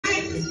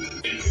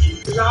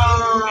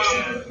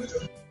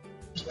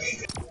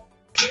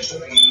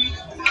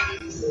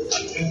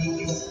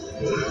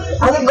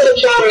I'm gonna go to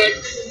shower.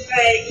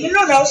 Hey, you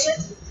know Nelson?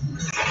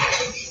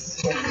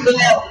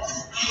 Yeah.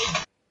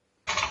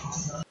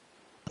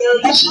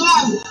 That's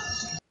fine.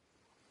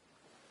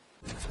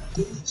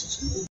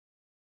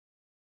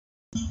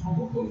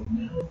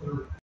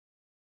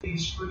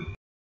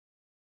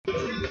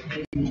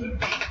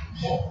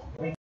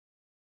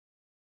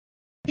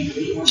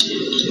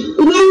 You know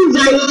who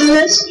Zion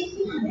is?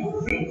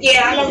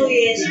 Yeah, I know who he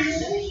is.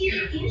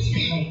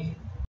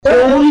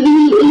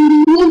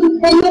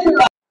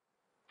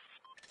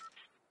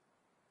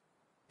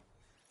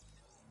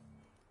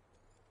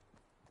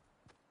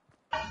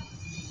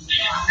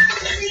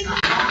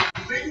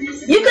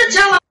 You could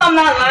tell I'm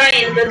not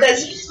lying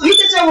because you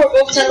could tell we're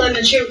both telling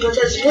the truth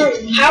because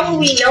how will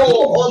we know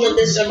all of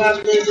this about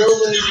the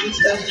buildings and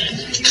stuff?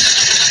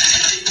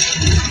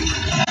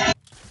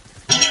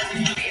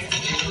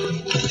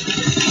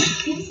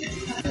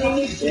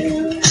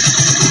 You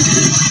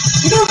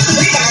know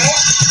Sabrina, right?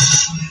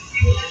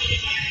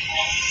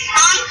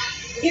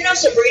 You know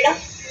Sabrina?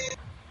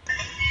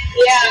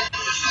 Yeah.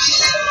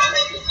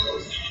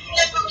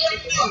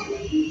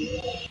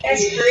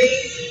 That's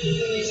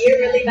crazy. You're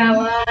really not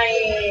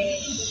lying.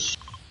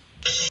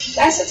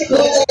 That's such a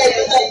cool story.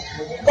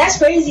 That's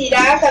crazy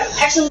that I could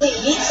actually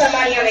meet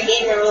somebody on a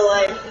game in real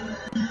life.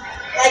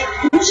 Like,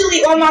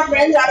 usually all my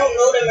friends, I don't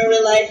know them in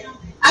real life.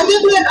 I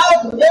just went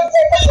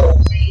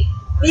Riverfront.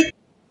 Me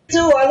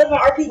too. I live in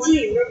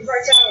RPT,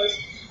 Riverfront Towers.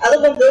 I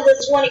live in Building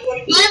 20.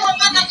 You live in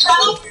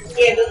Riverfront?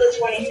 Yeah, Building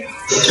 20.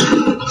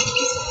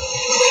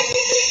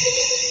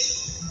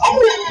 I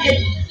live in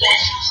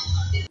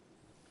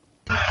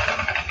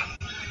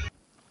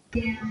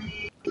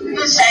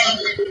the same.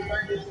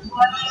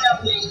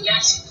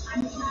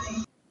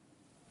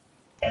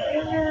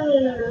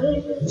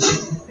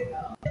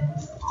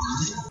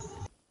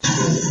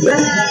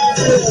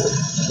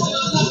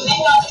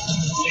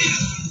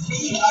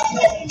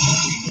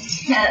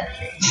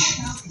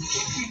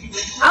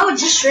 I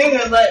was just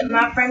streaming, but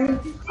my friend,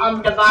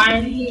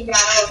 Divine, he got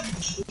a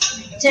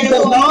 10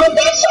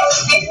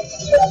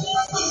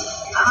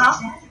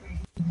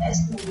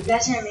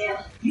 That's him,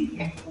 yeah.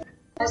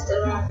 That's the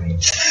one.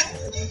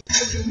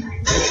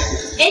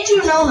 And you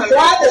know him,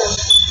 right?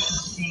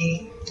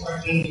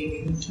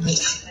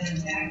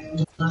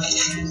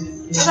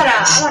 I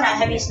got a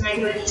heavy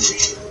sniper.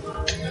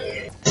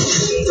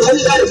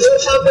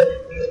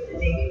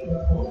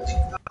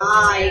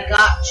 I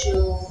got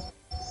you.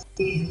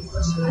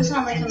 That's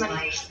not like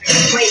somebody.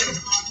 Wait.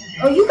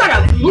 Oh, you got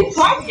a blue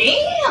pump?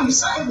 Damn,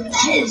 son.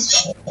 That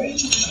is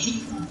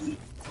crazy.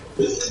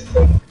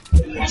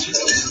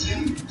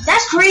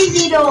 That's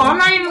crazy though. I'm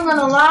not even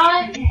gonna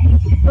lie.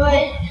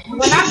 But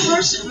when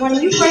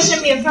you first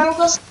sent me a friend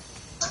request,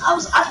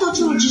 I thought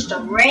you were just a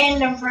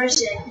random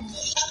person.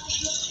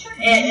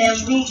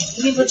 And we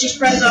were just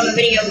friends on the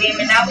video game,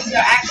 and now we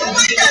are actually.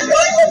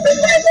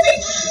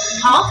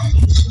 Huh?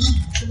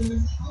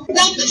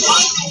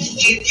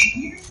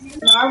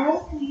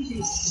 Marvel?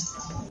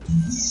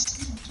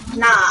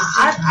 Nah,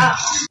 I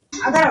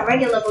got a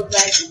regular book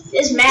bag.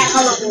 It's mad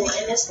colorful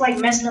and it's like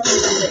messed up a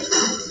little bit.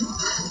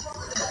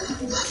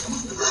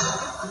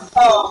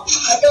 Oh,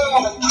 I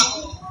don't.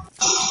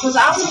 Cause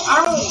I'm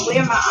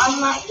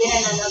not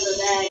getting another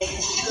bag.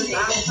 Cause I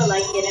don't feel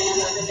like getting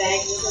another bag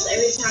because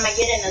every time I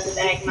get another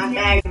bag, my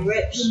bag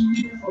rips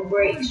or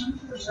breaks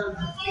or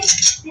something.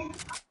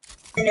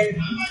 And then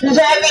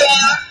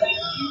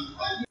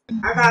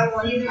I got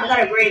one. I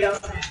got a gray though.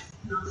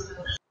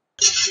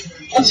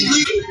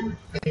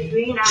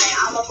 Green eye.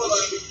 I'm a full of.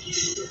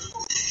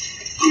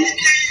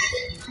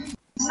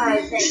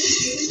 Alright,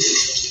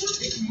 thanks.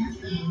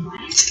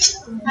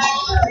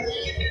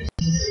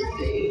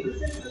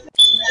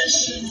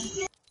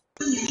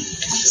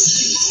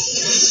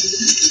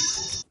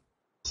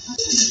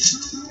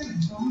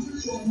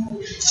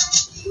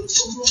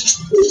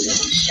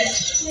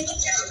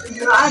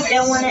 No, I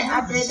don't want to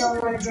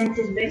drink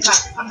this big pot.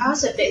 I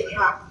said big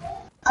pot.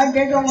 I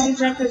don't want to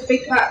drink this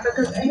big pot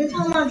because every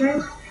time I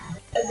drink a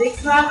big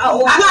pot,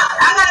 well,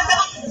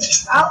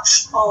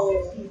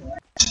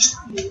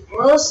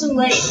 it's too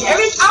late. I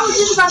was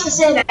just about to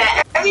say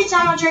that. Every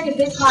time I drink a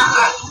big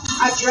pot,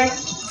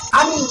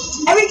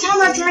 every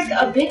time I drink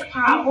a big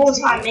pot, I always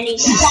find mini.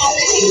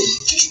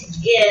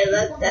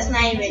 Yeah, that's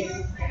not even.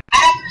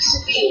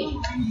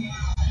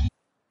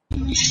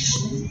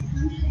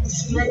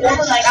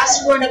 Like, I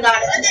swear to God,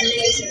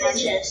 it's in my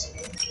chest.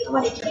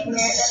 Nobody came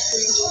there.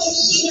 That's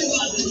crazy.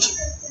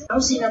 I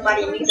don't see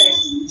nobody either.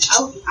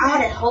 I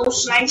had a whole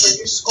sniper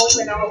just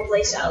scoping the whole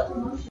place out.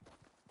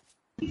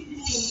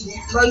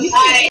 Bro, you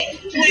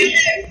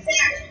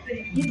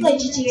play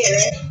GTA,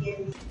 right?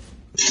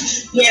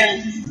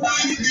 Yeah.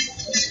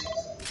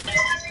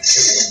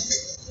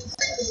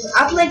 I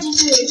play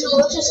GTA too.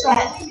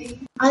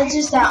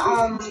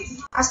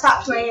 I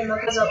stopped playing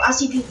because I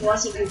see people.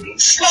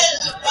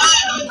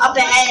 Up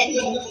ahead.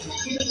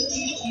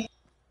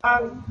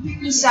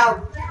 He's out.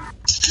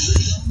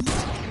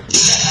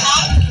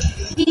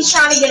 He's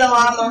trying to get a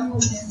llama.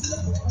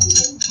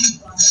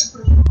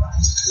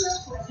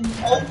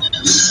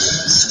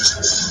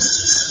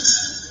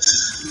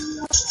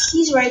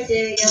 He's right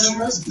there, yo.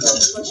 Let's go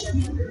push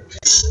him.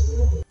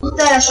 Who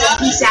thought I said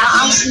peace out?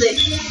 I'm slick.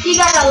 He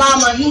got a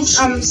llama. He's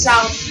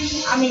south.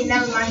 I mean,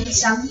 never mind.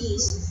 He's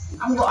southeast.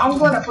 I'm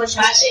going to push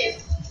him. That's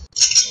it.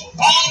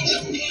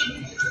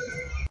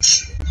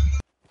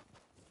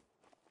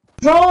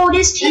 Bro,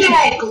 this kid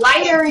had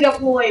glider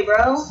redeploy,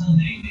 bro.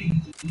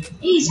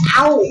 He's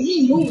out.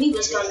 He knew he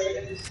was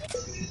coming.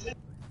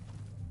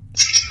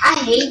 I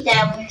hate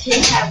that when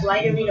kids have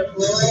glider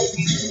redeploy.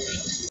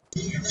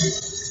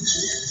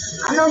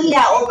 I know he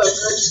had all the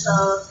good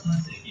stuff.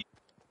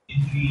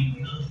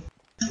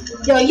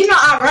 Yo, you know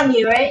I run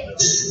you, right?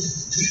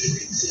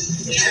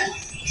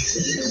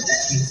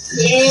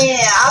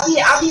 Yeah,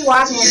 I'll be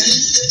watching him.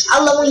 I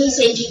love when he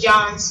say G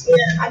Johns.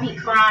 I be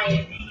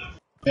crying.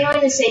 He don't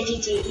even say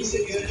GT, he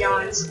says G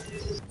Johns.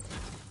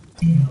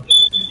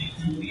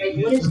 Like,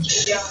 what is G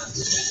Johns?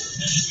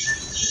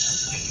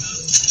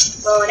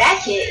 Bro,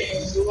 that kid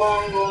is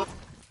long gone.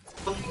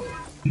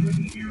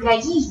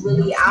 Like, he's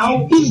really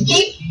out.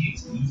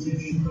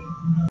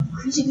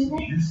 Crazy people?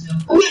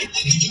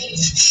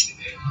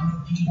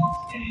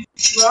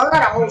 Bro, I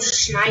got a whole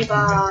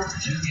sniper.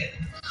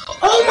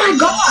 Oh my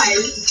god!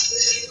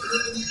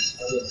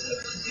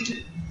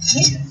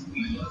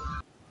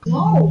 No,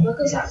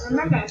 because I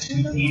remember I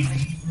turned them on.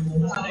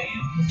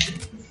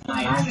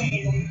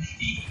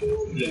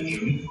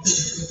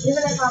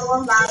 Even if I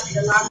won back,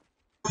 the lava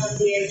would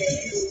be able to.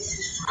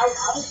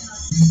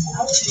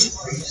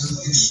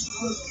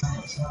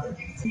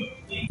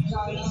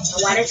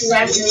 Why did you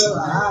have to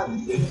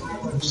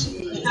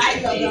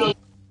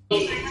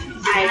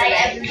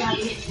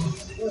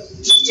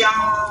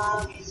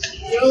John.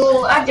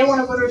 Yo, I did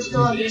want to go to the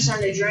store and get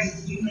something to drink.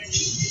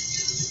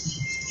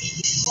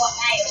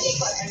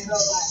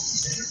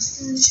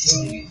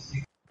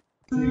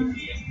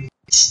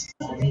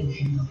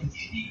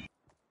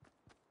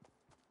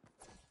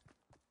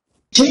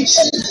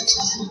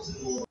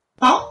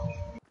 Huh?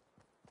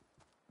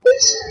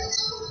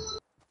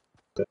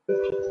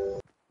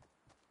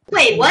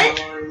 Wait, what?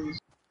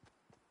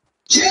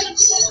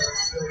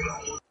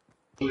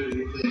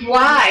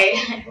 Why?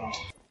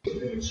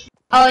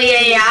 Oh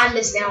yeah, I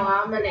understand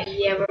why. We're on the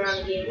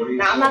game.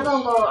 No, I'm not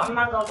gonna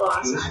go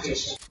outside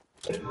just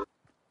yet.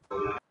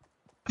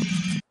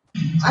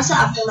 I said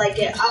I feel like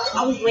it.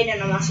 I was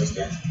waiting on my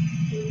sister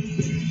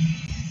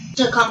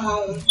to come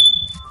home.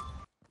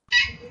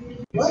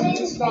 What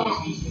is that?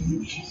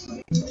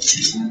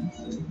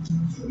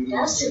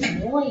 That's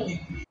annoying.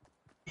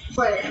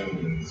 But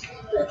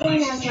the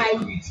thing is like,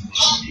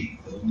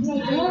 I'm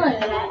not doing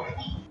that.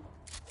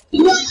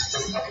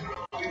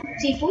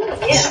 Seafood?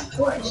 Yeah, of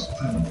course.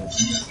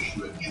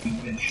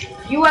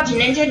 You watch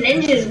Ninja?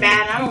 Ninja's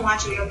bad. I don't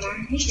watch him no more.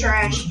 He's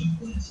trash.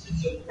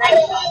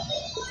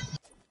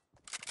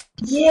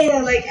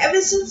 Yeah, like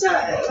ever since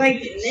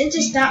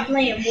Ninja stopped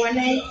playing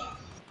Fortnite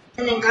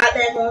and then got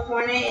back on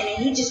Fortnite and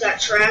then he just got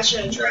trasher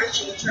and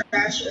trasher and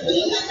trasher.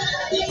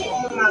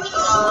 Oh my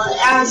god.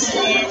 I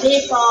said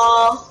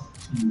people.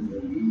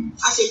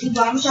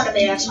 I'm trying to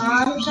be as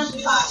much as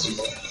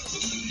possible.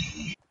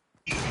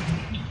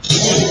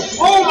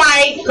 Oh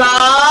my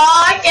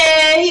god!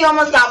 Yeah, he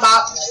almost got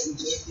bopped.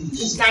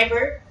 The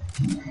sniper.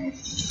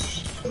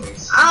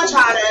 I'll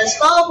try to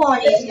slow on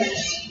these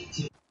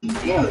guys.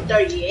 You're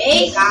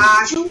 38,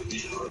 got you.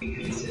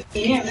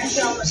 Damn, that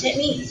shit almost hit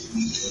me.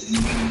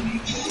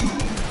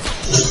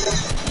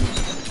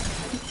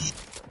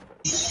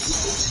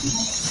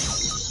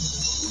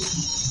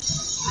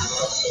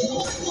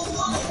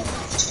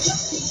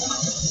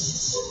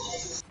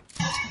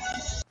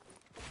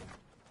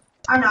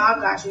 I know, I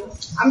got you.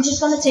 I'm just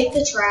gonna take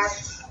the trap.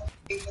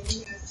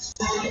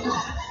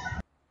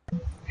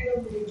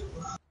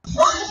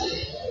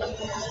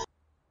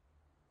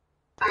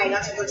 Alright,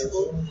 that's a good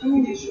tool.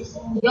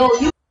 Yo,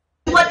 you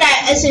put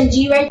that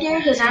SMG right there?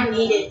 Because I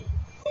need it.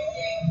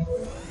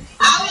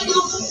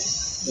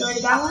 You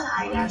already got one?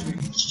 I got you.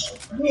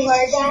 You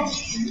already got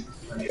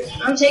it?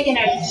 I'm taking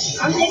it.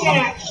 I'm taking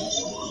it.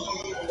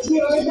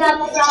 You already got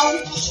my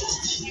phone?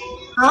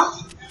 Huh?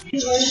 You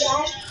already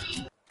got it?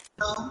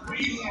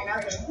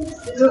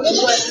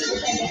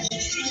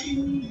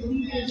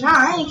 Nah,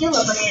 I ain't kill a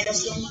banana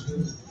skin.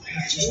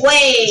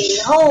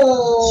 Wait,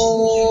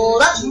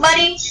 hold up,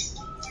 buddy.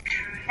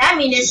 That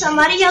means there's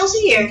somebody else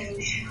here.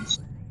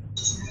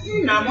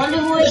 I wonder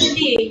who it could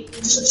be.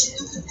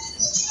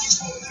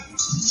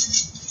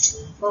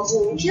 But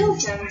who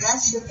killed him?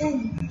 That's the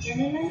thing.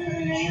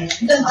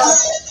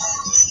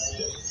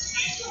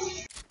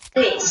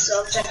 Wait,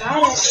 so check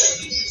out it.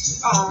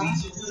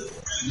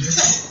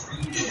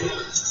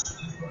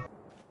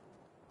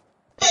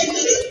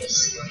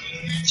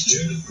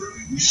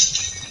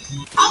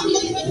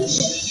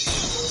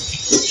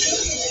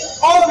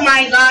 Oh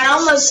my god, I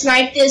almost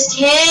sniped this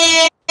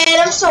kid.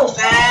 I'm so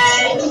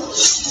bad.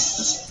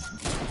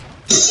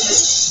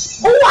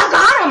 Oh, I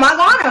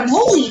got him.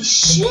 Holy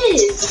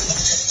shit.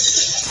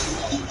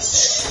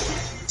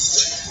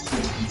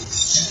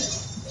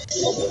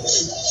 He's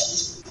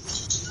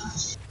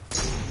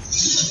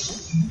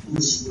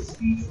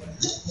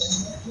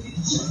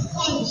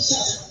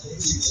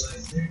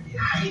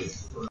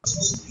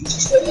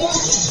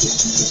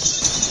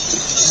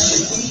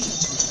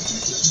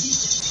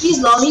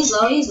low, he's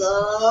low, he's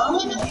low.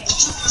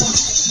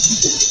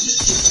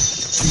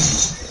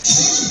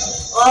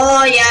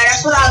 Oh yeah,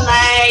 that's what I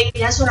like.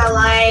 That's what I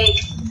like.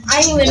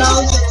 I didn't even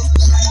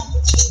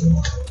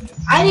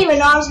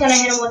know I was gonna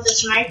hit him with the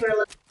sniper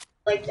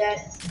like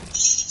that.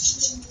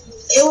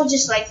 It was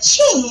just like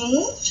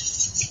ching,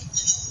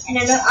 and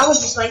then I was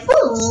just like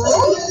boom.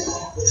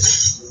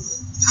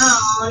 I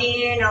don't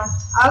even know.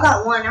 I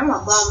got one. I'm a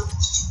bum.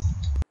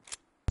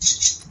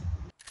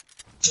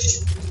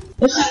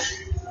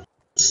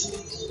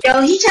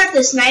 Yo, he tried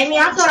to snipe me.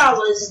 I thought I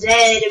was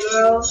dead,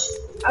 bro.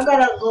 I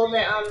got a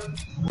golden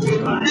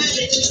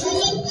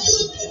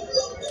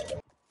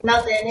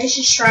nothing. It's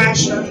just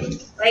trash.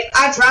 Like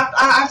I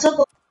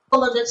took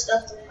all the good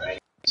stuff.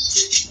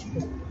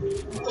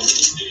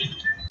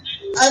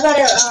 I got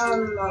a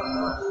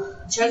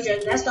treasure.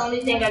 That's the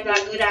only thing I got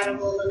good out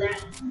of all of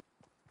that.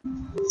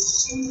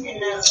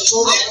 And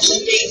golden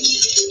thing.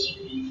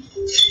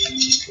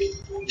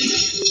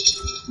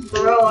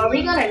 Bro, are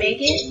we gonna make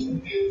it?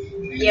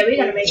 Yeah, we're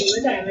gonna make it.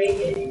 We're gonna make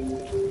it.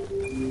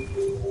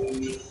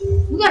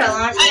 We got a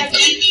launch pad.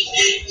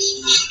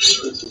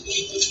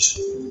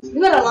 We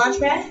got a launch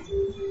pad.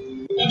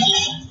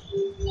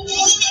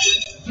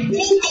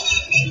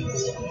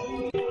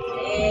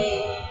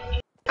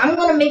 I'm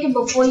gonna make it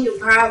before you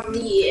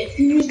probably. If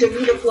you use the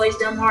redeploys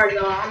dumb hard,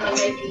 though, I'm gonna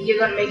make it. You're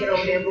gonna make it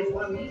over there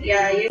before me.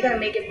 Yeah, you're gonna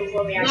make it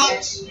before me, I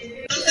guess.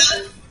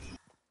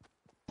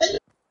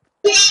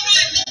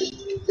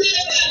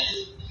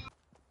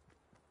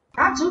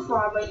 Not too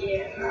far, but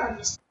yeah, I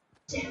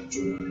understand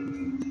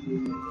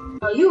you.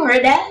 Oh, you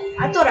heard that?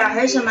 I thought I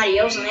heard somebody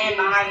else land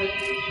behind me.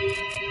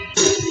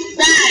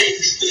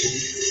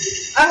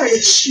 I heard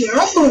it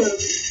boom.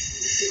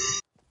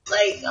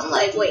 Like, I'm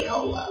like, wait,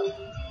 hold up.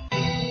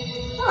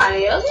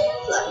 Somebody else?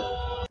 Like,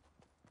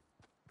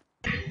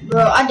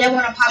 bro, I definitely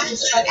wanna pop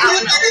this truck out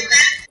in the open.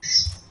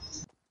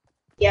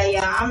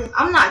 Yeah,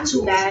 I'm not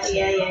too bad.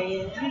 Yeah,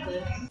 I'm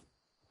good.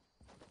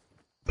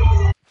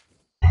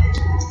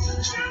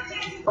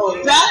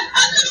 Oh, that?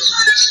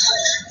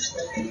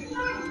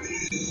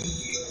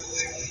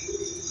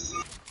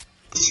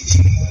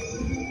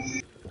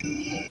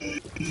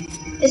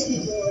 It's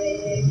people right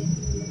there.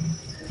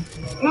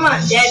 I'm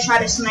gonna dead try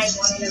to snipe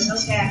one of them, no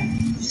cap.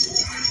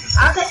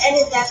 I could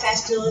edit that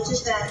fast too, it's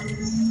just that I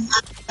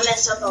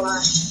mess up a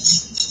lot.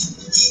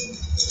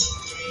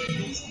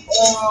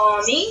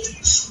 Oh, me?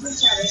 I'm gonna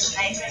try to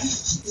snipe him.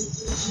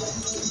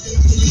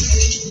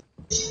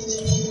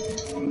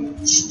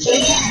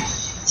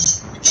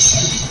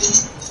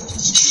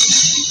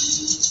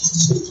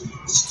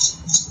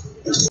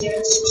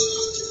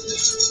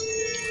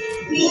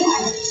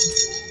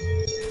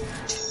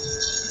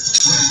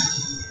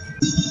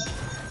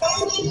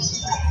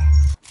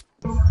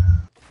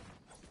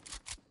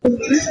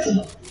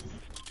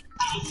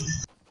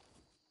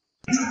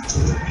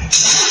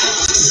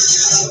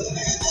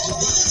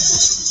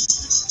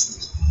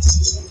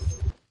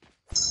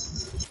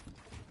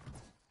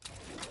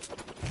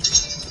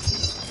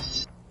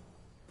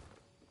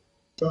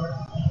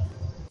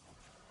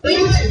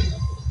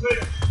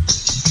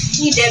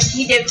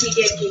 He dipped.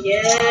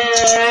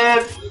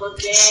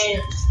 Okay.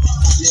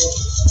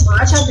 Well,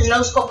 I tried to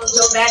no scope him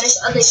so bad. There's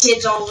other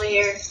kids over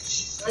here.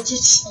 Let's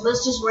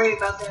just worry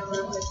about them a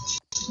little bit.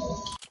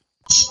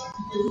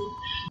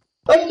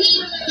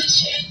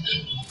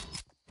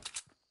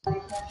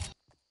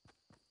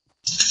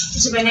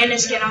 There's a banana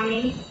skin on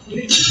me.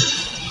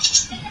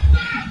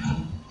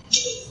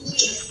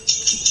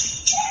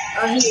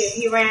 Oh,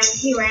 he ran.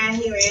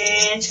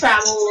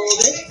 Travel a little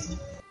bit.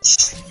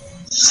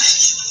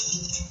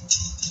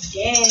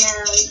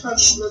 Damn,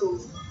 fucking little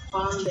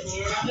bomb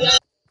banana.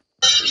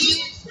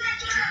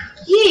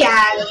 He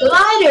had a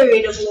glider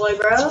in the boy,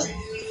 bro.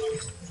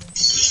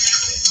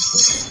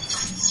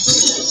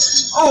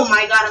 Oh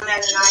my god, I'm at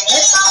an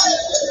IS.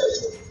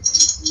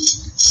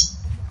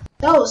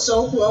 That was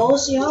so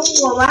close, yo.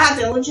 Well, what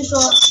happened? What you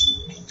saw?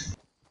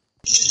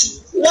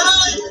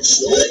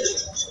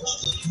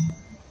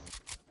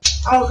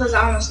 Oh, because I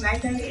almost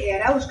sniped him? Yeah,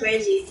 that was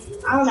crazy.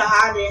 I don't know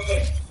how I didn't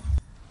hit.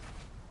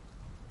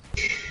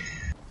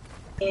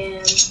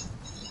 And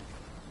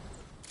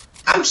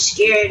I'm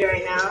scared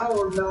right now. I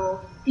don't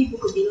know. People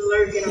could be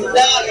lurking around.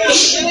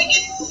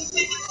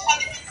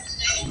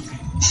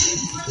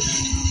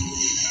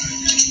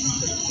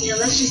 Yeah,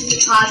 let's just be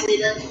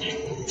positive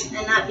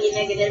and not be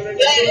negative. We're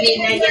just gonna be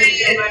negative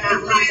and we're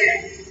not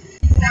positive.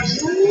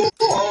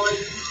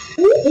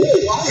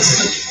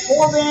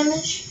 4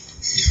 damage.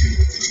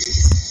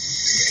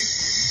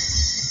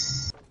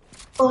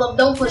 Hold up,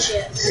 don't push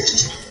it.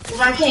 Cause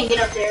I can't get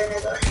up there,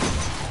 nigga.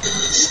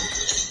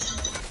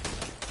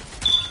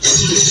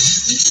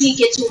 You peek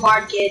it too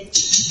hard, kid.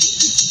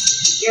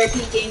 You're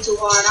peeking too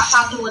hard. I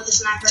popped him with the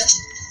sniper.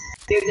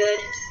 You're good.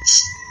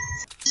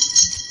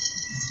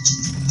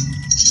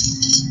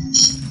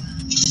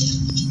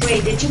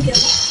 Wait, did you kill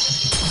him?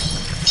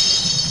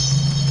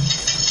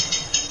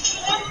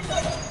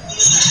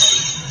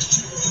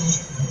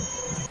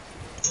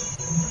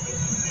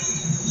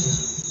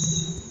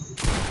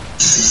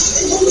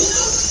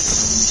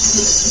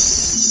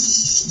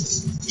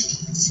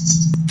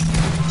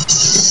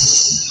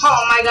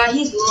 Oh my god,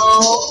 he's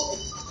low.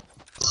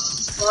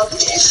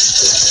 Okay.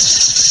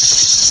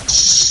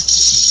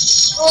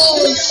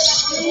 Oh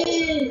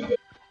shit.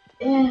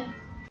 Yeah.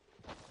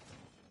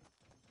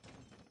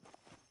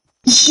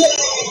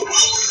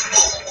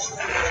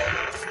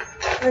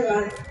 I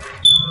got it.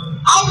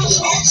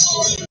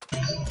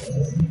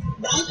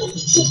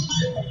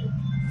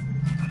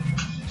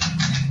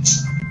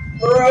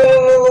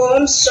 Bro,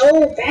 I'm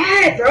so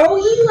bad, bro.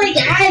 He like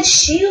had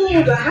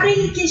shield. How did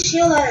he get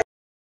shield out?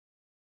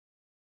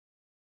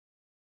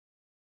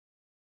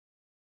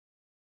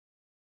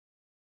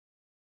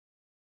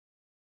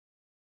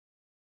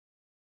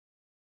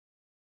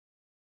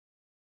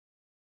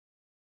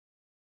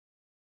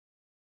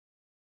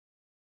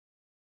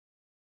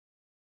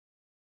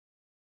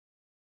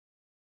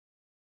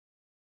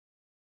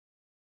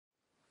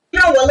 You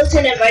know,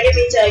 Wellington invited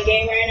me to a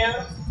game right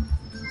now.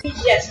 He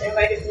just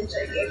invited me to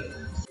a game.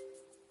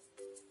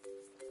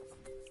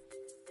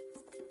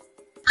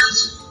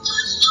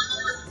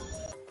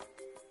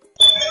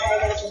 I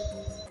got you.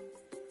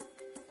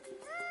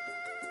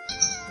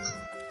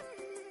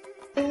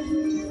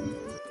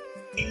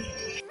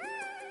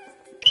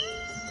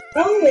 I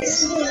don't even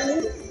see him.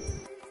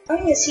 I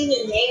don't even see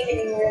his name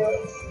anymore.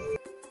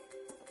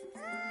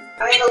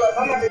 I mean, look,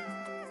 I'm about to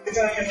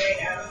join him right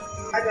now.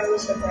 I got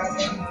list of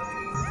problem.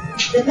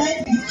 The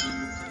man.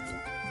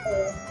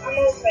 I'm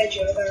gonna fight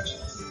you. I got you.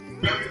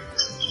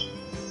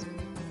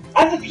 I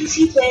have a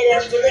PC player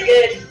that's really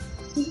good.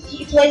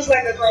 He plays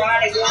like a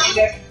chronic really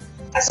good.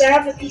 I said I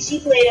have a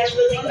PC player that's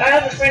really good. I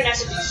have a friend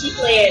that's a PC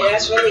player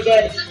that's really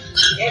good.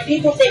 And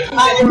people think he's a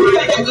chronic.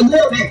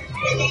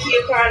 They think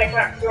he's a chronic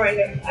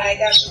grinder. I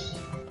got you.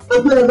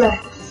 I'll put it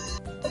back.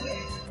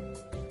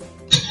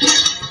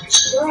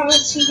 Bro, I don't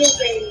see his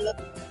name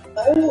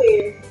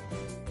nowhere.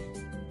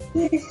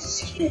 Where is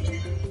this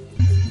kid?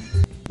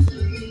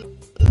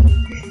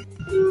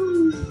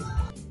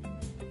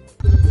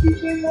 You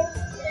came up?